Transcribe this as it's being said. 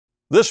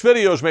This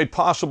video is made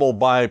possible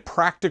by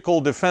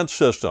Practical Defense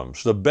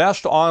Systems, the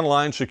best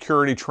online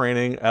security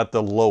training at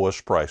the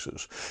lowest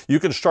prices. You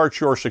can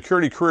start your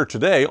security career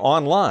today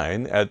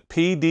online at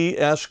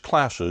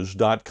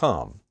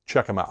pdsclasses.com.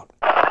 Check them out.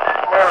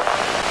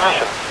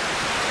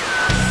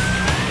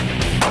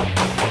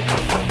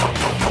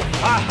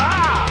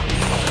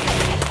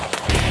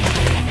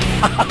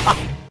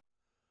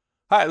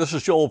 Hi, this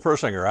is Joel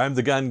Persinger. I'm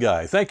the Gun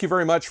Guy. Thank you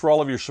very much for all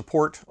of your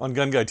support on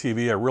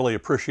GunGuyTV. I really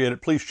appreciate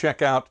it. Please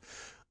check out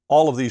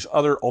all of these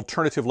other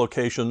alternative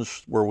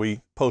locations where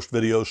we post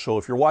videos. So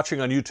if you're watching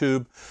on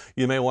YouTube,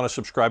 you may want to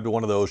subscribe to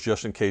one of those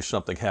just in case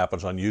something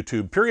happens on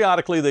YouTube.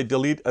 Periodically, they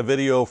delete a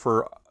video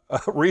for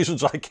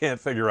reasons I can't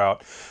figure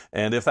out.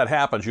 And if that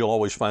happens, you'll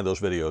always find those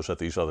videos at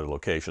these other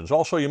locations.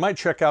 Also, you might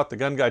check out the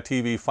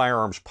GunGuyTV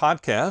Firearms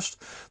podcast.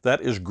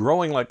 That is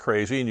growing like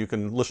crazy, and you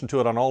can listen to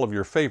it on all of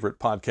your favorite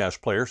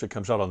podcast players. It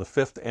comes out on the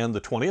 5th and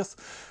the 20th.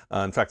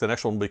 In fact, the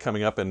next one will be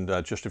coming up in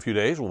just a few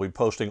days. We'll be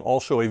posting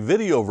also a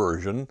video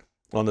version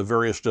on the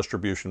various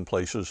distribution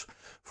places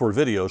for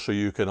video, so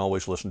you can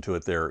always listen to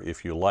it there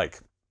if you like.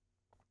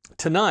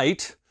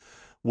 Tonight,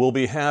 we'll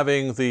be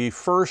having the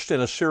first in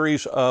a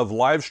series of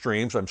live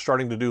streams. I'm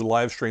starting to do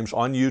live streams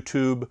on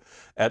YouTube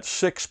at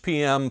 6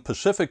 p.m.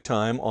 Pacific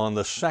time on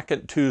the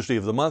second Tuesday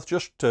of the month,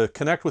 just to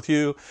connect with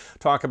you,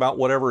 talk about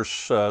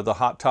whatever's the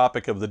hot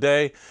topic of the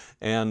day,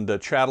 and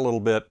chat a little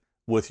bit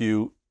with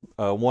you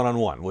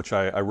one-on-one, which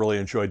I really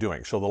enjoy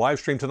doing. So the live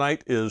stream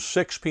tonight is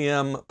 6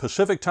 p.m.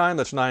 Pacific time.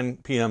 That's 9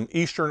 p.m.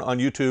 Eastern on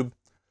YouTube.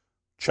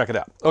 Check it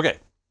out. Okay.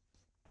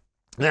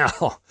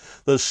 Now,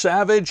 the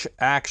Savage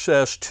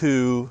Access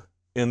 2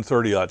 in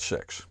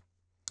 30-06.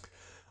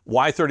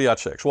 Why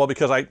 30-06? Well,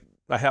 because I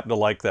happen to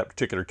like that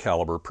particular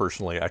caliber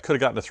personally. I could have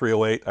gotten a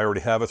 308. I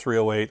already have a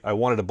 308. I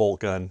wanted a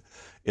bolt gun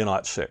in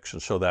 06,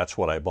 and so that's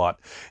what I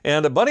bought.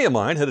 And a buddy of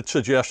mine had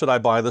suggested I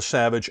buy the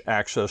Savage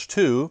Access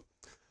 2.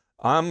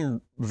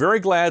 I'm very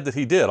glad that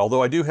he did,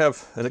 although I do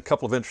have a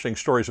couple of interesting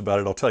stories about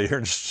it I'll tell you here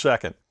in just a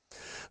second.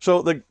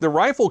 So the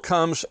rifle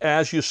comes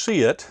as you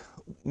see it,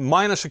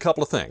 minus a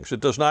couple of things. It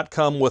does not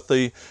come with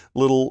the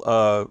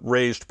little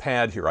raised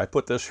pad here. I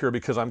put this here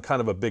because I'm kind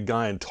of a big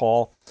guy and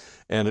tall,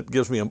 and it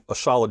gives me a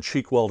solid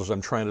cheek weld as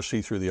I'm trying to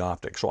see through the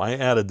optic. So I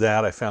added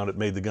that. I found it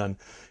made the gun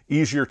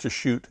easier to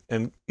shoot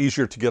and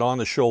easier to get on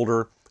the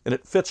shoulder, and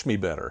it fits me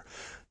better.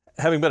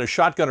 Having been a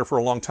shotgunner for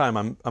a long time,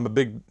 I'm a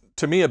big,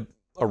 to me,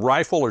 a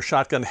rifle or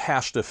shotgun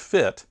has to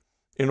fit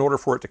in order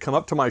for it to come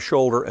up to my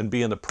shoulder and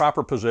be in the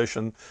proper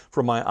position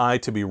for my eye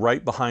to be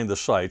right behind the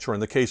sights, or in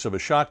the case of a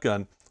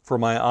shotgun, for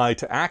my eye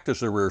to act as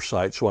the rear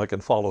sight so I can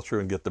follow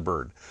through and get the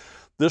bird.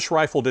 This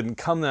rifle didn't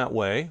come that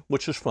way,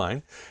 which is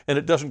fine, and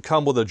it doesn't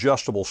come with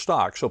adjustable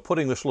stock, so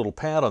putting this little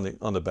pad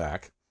on the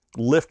back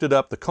lifted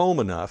up the comb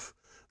enough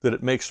that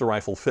it makes the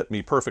rifle fit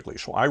me perfectly.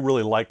 So I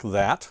really like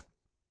that.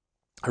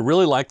 I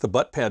really like the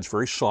butt pad's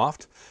very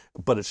soft,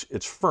 but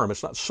it's firm.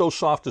 It's not so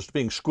soft as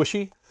being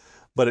squishy,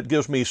 but it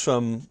gives me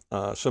some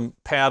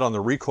pad on the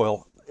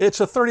recoil.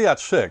 It's a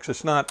 30-06.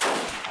 It's not,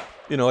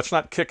 you know, it's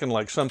not kicking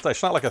like something.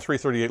 It's not like a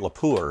 338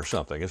 Lapua or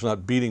something. It's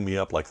not beating me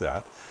up like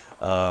that.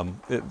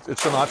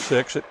 It's an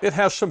 06. It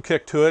has some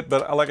kick to it,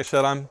 but like I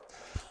said, I'm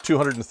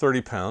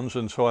 230 pounds,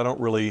 and so I don't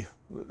really,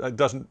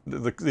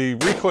 the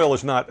recoil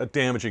is not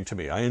damaging to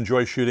me. I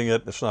enjoy shooting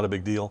it. It's not a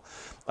big deal.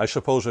 I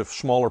suppose a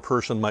smaller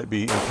person might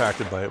be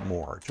impacted by it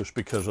more, just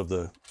because of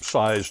the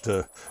size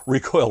to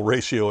recoil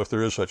ratio, if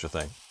there is such a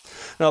thing.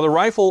 Now, the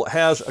rifle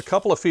has a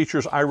couple of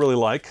features I really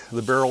like.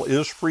 The barrel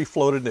is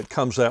free-floated, and it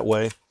comes that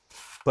way.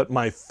 But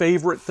my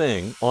favorite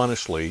thing,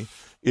 honestly,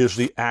 is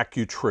the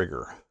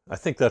AccuTrigger. I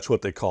think that's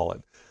what they call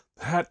it.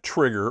 That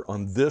trigger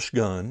on this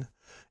gun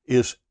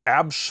is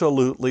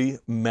absolutely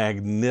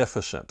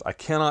magnificent. I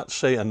cannot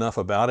say enough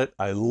about it.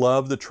 I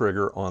love the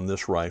trigger on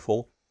this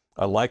rifle.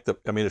 I like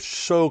I mean, it's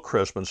so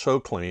crisp and so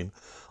clean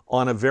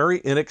on a very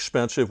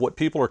inexpensive, what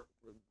people are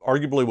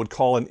arguably would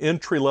call an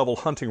entry-level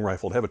hunting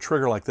rifle. To have a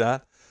trigger like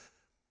that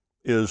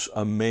is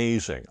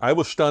amazing. I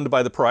was stunned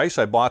by the price.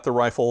 I bought the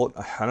rifle,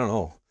 I don't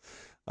know,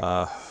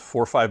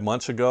 4 or 5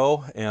 months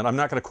ago, and I'm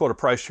not going to quote a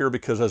price here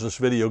because as this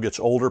video gets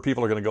older,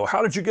 people are going to go,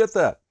 how did you get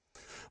that?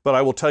 But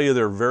I will tell you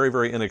they're very,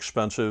 very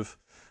inexpensive,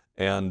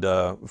 and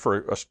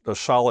for a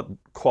solid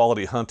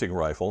quality hunting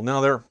rifle.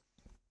 Now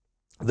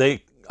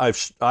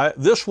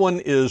this one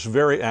is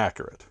very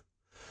accurate.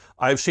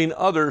 I've seen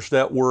others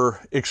that were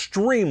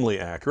extremely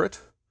accurate,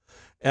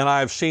 and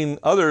I've seen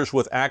others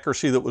with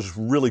accuracy that was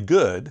really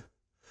good.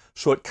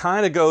 So it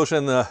kind of goes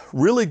in the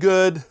really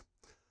good,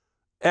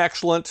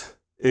 excellent,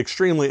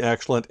 extremely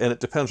excellent, and it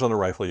depends on the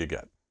rifle you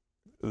get.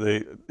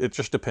 It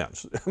just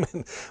depends. I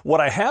mean,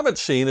 what I haven't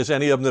seen is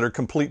any of them that are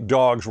complete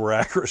dogs where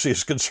accuracy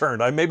is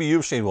concerned. Maybe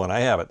you've seen one, I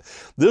haven't.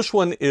 This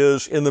one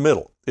is in the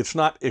middle. It's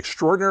not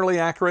extraordinarily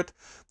accurate,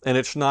 and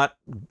it's not,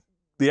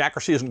 the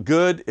accuracy isn't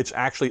good, it's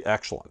actually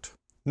excellent.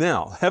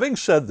 Now, having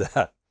said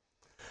that,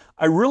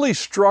 I really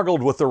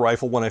struggled with the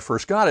rifle when I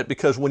first got it,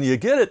 because when you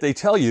get it, they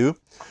tell you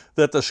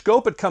that the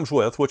scope it comes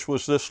with, which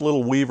was this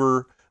little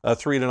Weaver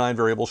 3-to-9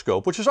 variable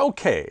scope, which is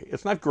okay.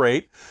 It's not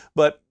great,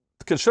 but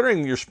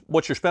considering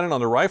what you're spending on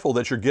the rifle,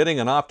 that you're getting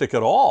an optic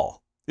at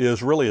all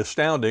is really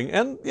astounding.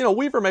 And, you know,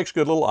 Weaver makes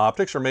good little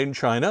optics. They're made in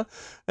China,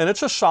 and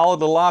it's a solid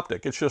little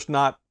optic. It's just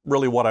not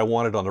really what I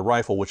wanted on the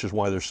rifle, which is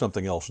why there's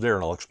something else there,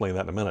 and I'll explain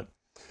that in a minute.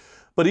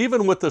 But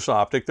even with this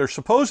optic,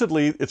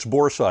 it's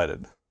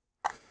bore-sighted.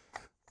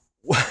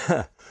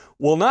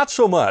 Well, not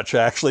so much,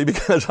 actually,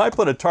 because I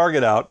put a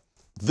target out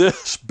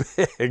this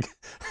big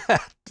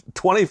at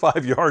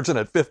 25 yards and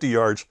at 50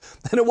 yards,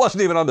 and it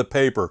wasn't even on the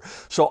paper.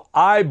 So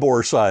I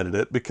bore-sighted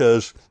it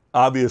because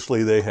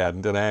obviously they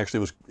hadn't, and I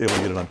actually was able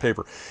to get it on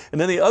paper. And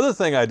then the other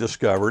thing I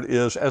discovered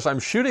is, as I'm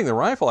shooting the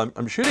rifle,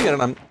 I'm shooting it,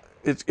 and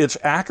it's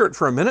accurate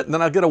for a minute, and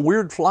then I get a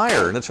weird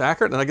flyer, and it's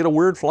accurate, and I get a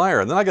weird flyer,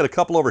 and then I get a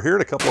couple over here,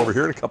 and a couple over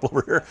here, and a couple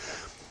over here.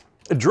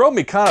 It drove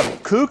me kind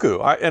of cuckoo.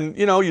 And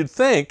you know, you'd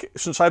think,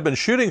 since I've been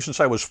shooting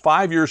since I was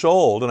 5 years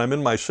old, and I'm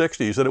in my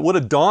 60s, that it would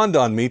have dawned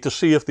on me to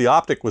see if the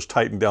optic was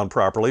tightened down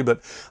properly,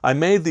 but I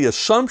made the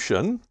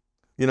assumption,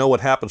 you know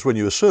what happens when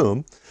you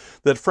assume,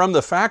 that from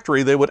the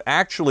factory they would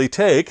actually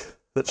take,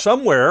 that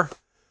somewhere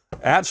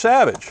at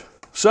Savage,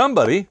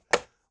 somebody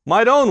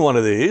might own one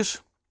of these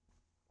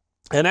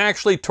and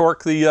actually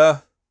torque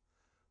the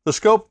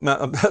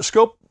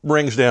scope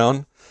rings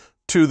down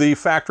to the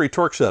factory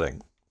torque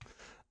setting.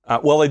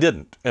 Well, they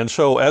didn't, and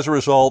so as a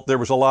result, there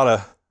was a lot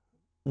of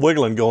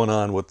wiggling going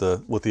on with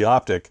the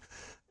optic,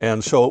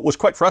 and so it was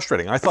quite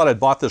frustrating. I thought I'd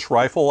bought this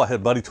rifle. I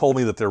had a buddy told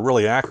me that they're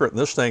really accurate, and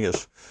this thing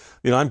is,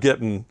 you know, I'm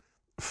getting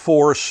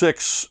 4,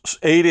 6,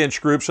 8-inch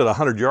groups at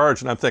 100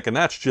 yards, and I'm thinking,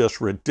 that's just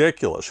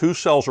ridiculous. Who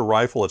sells a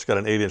rifle that's got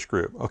an 8-inch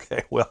group?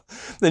 Okay, well,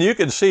 then you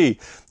can see,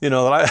 you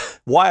know,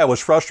 why I was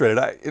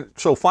frustrated.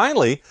 So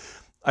finally,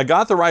 I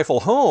got the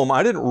rifle home.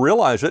 I didn't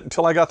realize it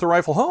until I got the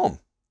rifle home.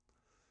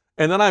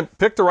 And then I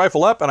picked the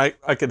rifle up, and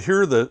I could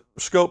hear the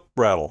scope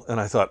rattle,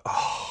 and I thought,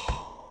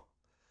 oh,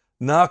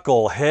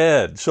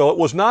 knucklehead. So it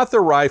was not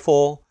the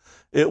rifle,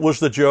 it was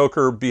the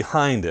joker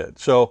behind it.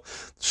 So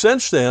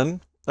since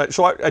then, I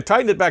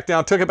tightened it back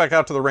down, took it back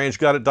out to the range,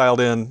 got it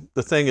dialed in.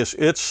 The thing is,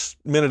 it's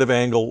minute of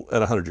angle at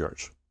 100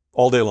 yards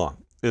all day long.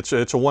 It's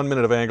a 1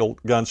 minute of angle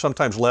gun,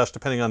 sometimes less,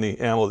 depending on the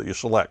ammo that you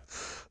select.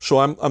 So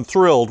I'm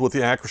thrilled with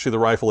the accuracy of the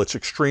rifle. It's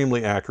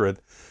extremely accurate.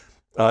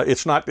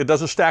 It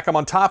doesn't stack them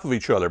on top of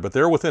each other, but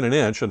they're within an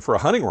inch. And for a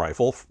hunting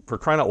rifle, for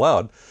crying out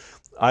loud,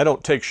 I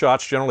don't take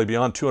shots generally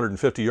beyond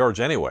 250 yards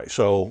anyway.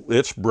 So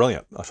it's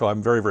brilliant. So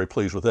I'm very, very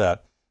pleased with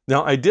that.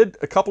 Now, I did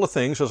a couple of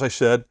things, as I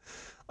said.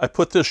 I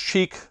put this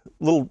cheek,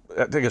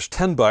 I think it's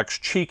 $10,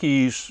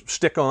 Cheeky's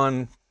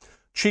stick-on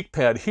cheek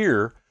pad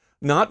here,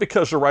 not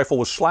because the rifle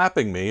was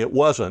slapping me, it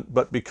wasn't,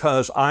 but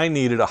because I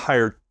needed a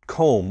higher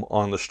comb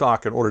on the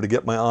stock in order to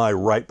get my eye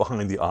right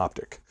behind the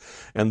optic.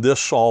 And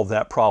this solved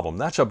that problem.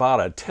 That's about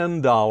a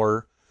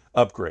 $10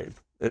 upgrade.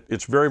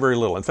 It's very, very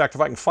little. In fact,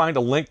 if I can find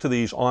a link to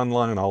these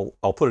online,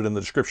 I'll put it in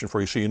the description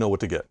for you so you know what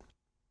to get.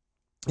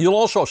 You'll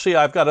also see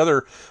I've got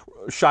other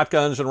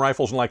shotguns and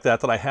rifles and like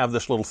that I have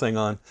this little thing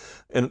on.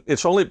 And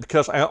it's only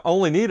because I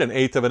only need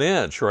 1/8 of an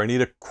inch, or I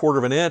need 1/4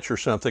 of an inch or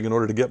something in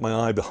order to get my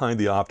eye behind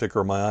the optic,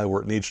 or my eye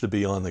where it needs to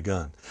be on the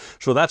gun.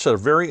 So that's a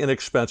very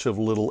inexpensive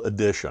little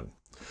addition.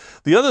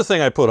 The other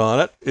thing I put on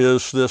it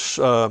is this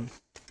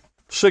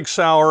Sig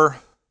Sauer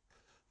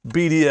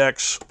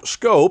BDX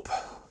scope,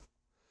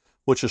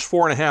 which is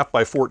 4.5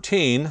 by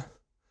 14.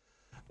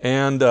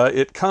 And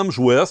it comes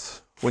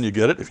with, when you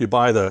get it, if you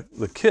buy the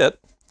kit,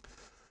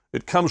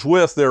 it comes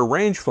with their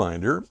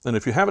rangefinder. And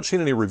if you haven't seen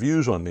any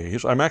reviews on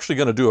these, I'm actually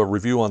going to do a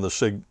review on the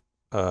Sig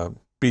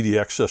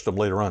BDX system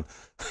later on.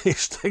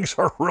 These things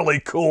are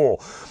really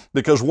cool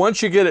because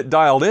once you get it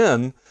dialed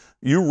in,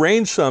 you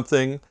range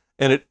something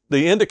and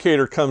the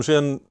indicator comes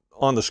in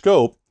on the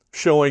scope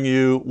showing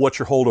you what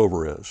your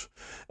holdover is.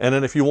 And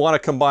then if you want to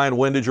combine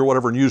windage or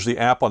whatever and use the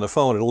app on the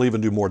phone, it'll even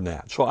do more than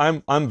that. So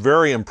I'm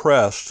very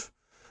impressed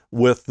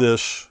with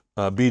this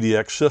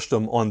BDX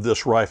system on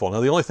this rifle. Now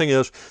the only thing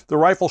is, the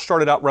rifle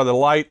started out rather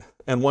light,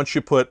 and once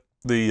you put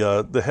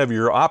the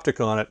heavier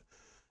optic on it,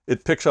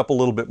 it picks up a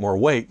little bit more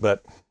weight,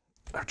 but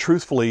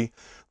truthfully,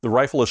 the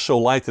rifle is so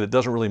light that it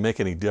doesn't really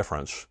make any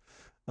difference.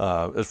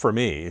 For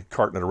me,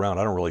 carting it around,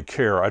 I don't really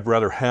care. I'd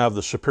rather have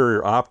the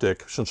superior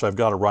optic since I've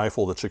got a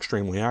rifle that's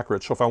extremely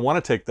accurate. So if I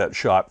want to take that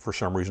shot for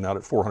some reason out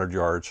at 400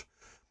 yards,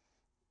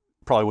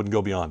 probably wouldn't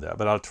go beyond that,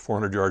 but out to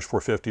 400 yards,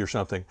 450 or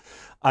something,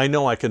 I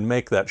know I can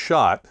make that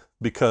shot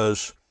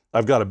because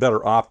I've got a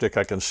better optic.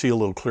 I can see a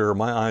little clearer.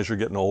 My eyes are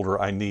getting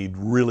older. I need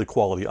really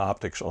quality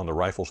optics on the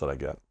rifles that I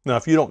get. Now,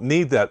 if you don't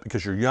need that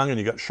because you're young and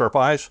you got sharp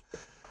eyes,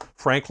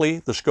 frankly,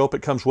 the scope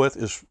it comes with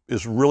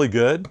is really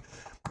good.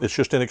 It's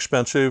just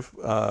inexpensive,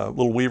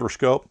 little Weaver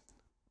scope.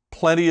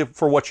 Plenty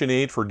for what you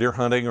need for deer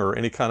hunting or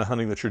any kind of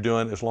hunting that you're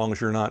doing, as long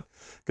as you're not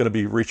going to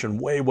be reaching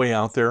way, way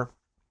out there.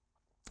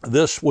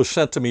 This was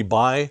sent to me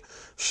by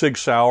Sig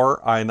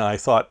Sauer, and I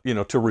thought, you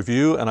know, to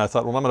review, and I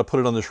thought, well, I'm going to put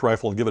it on this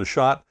rifle and give it a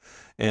shot.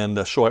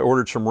 And so I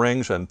ordered some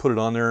rings and put it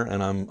on there,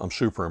 and I'm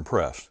super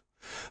impressed.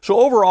 So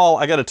overall,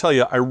 I got to tell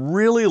you, I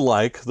really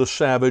like the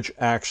Savage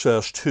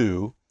Access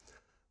 2.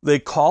 They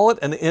call it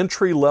an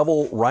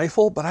entry-level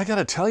rifle, but I got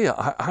to tell you,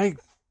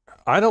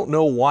 I don't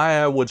know why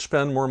I would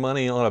spend more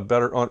money on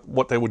on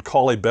what they would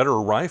call a better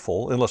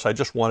rifle, unless I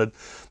just wanted,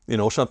 you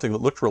know, something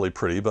that looked really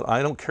pretty. But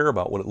I don't care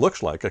about what it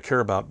looks like. I care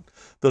about,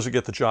 does it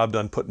get the job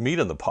done, put meat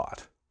in the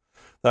pot?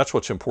 That's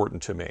what's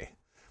important to me.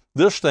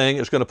 This thing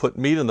is going to put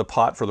meat in the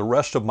pot for the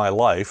rest of my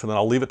life, and then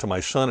I'll leave it to my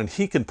son, and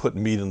he can put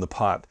meat in the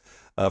pot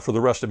for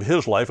the rest of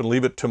his life and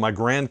leave it to my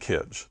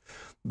grandkids.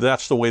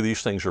 That's the way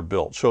these things are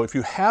built. So if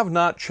you have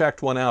not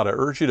checked one out, I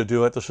urge you to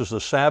do it. This is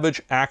the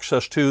Savage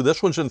Access 2.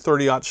 This one's in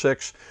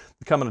 30-06.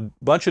 They come in a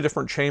bunch of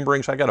different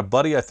chamberings. I got a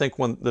buddy, I think,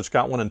 that's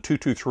got one in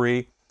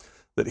 223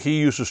 that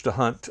he uses to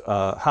hunt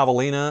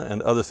javelina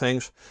and other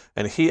things,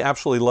 and he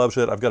absolutely loves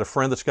it. I've got a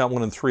friend that's got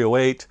one in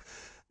 308,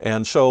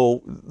 and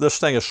so this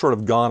thing has sort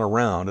of gone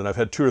around, and I've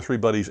had 2 or 3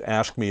 buddies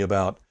ask me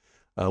about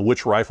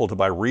which rifle to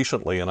buy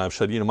recently, and I've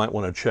said, you might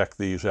want to check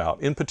these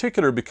out, in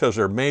particular because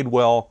they're made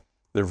well,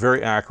 they're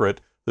very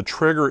accurate, the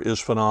trigger is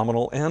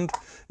phenomenal, and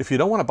if you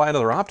don't want to buy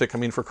another optic, I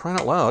mean, for crying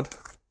out loud,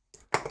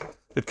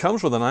 it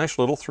comes with a nice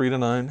little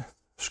 3-9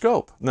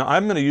 scope. Now,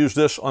 I'm going to use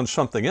this on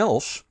something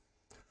else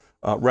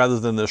rather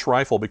than this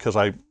rifle because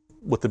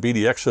with the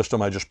BDX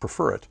system, I just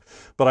prefer it.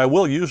 But I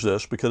will use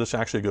this because it's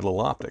actually a good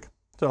little optic.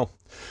 So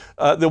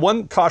the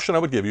one caution I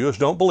would give you is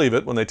don't believe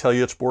it when they tell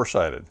you it's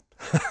bore-sighted.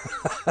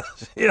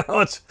 You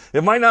know,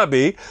 it might not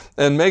be,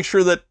 and make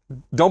sure that,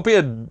 don't be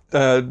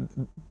a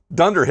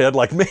dunderhead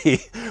like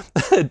me.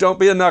 Don't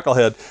be a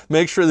knucklehead.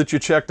 Make sure that you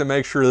check to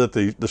make sure that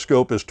the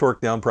scope is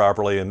torqued down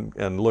properly,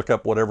 and look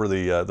up whatever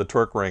the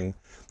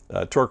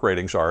torque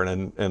ratings are,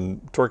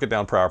 and torque it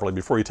down properly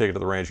before you take it to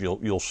the range.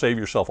 You'll save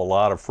yourself a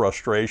lot of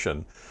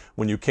frustration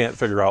when you can't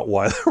figure out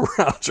why the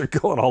rounds are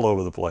going all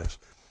over the place.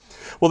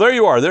 Well, there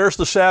you are. There's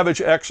the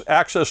Savage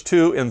Access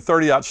 2 in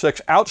 30-06.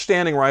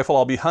 Outstanding rifle.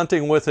 I'll be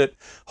hunting with it.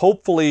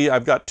 Hopefully,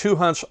 I've got 2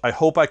 hunts. I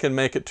hope I can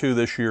make it 2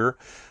 this year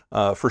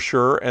for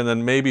sure, and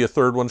then maybe a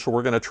 3rd one, so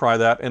we're going to try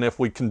that. And if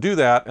we can do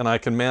that and I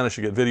can manage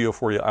to get video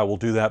for you, I will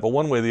do that. But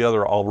one way or the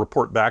other, I'll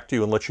report back to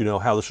you and let you know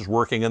how this is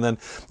working. And then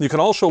you can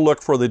also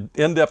look for the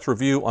in-depth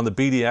review on the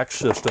BDX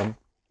system.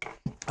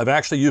 I've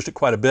actually used it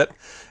quite a bit,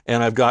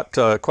 and I've got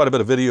quite a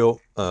bit of video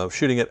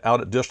shooting it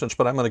out at distance,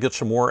 but I'm going to get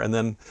some more, and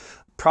then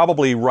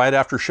probably right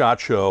after SHOT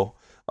Show,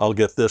 I'll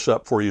get this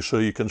up for you so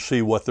you can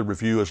see what the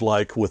review is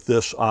like with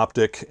this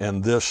optic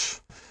and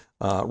this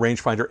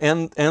rangefinder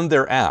and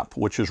their app,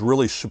 which is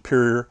really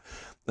superior,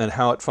 and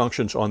how it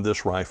functions on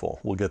this rifle.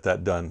 We'll get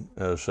that done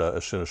as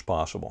soon as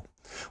possible.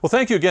 Well,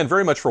 thank you again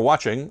very much for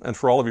watching and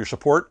for all of your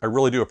support. I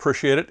really do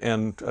appreciate it,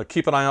 and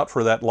keep an eye out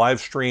for that live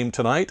stream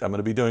tonight. I'm going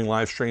to be doing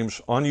live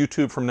streams on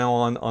YouTube from now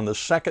on the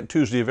 2nd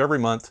Tuesday of every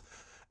month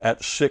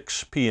at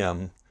 6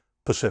 p.m.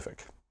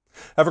 Pacific.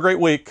 Have a great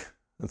week,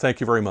 and thank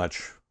you very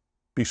much.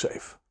 Be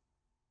safe.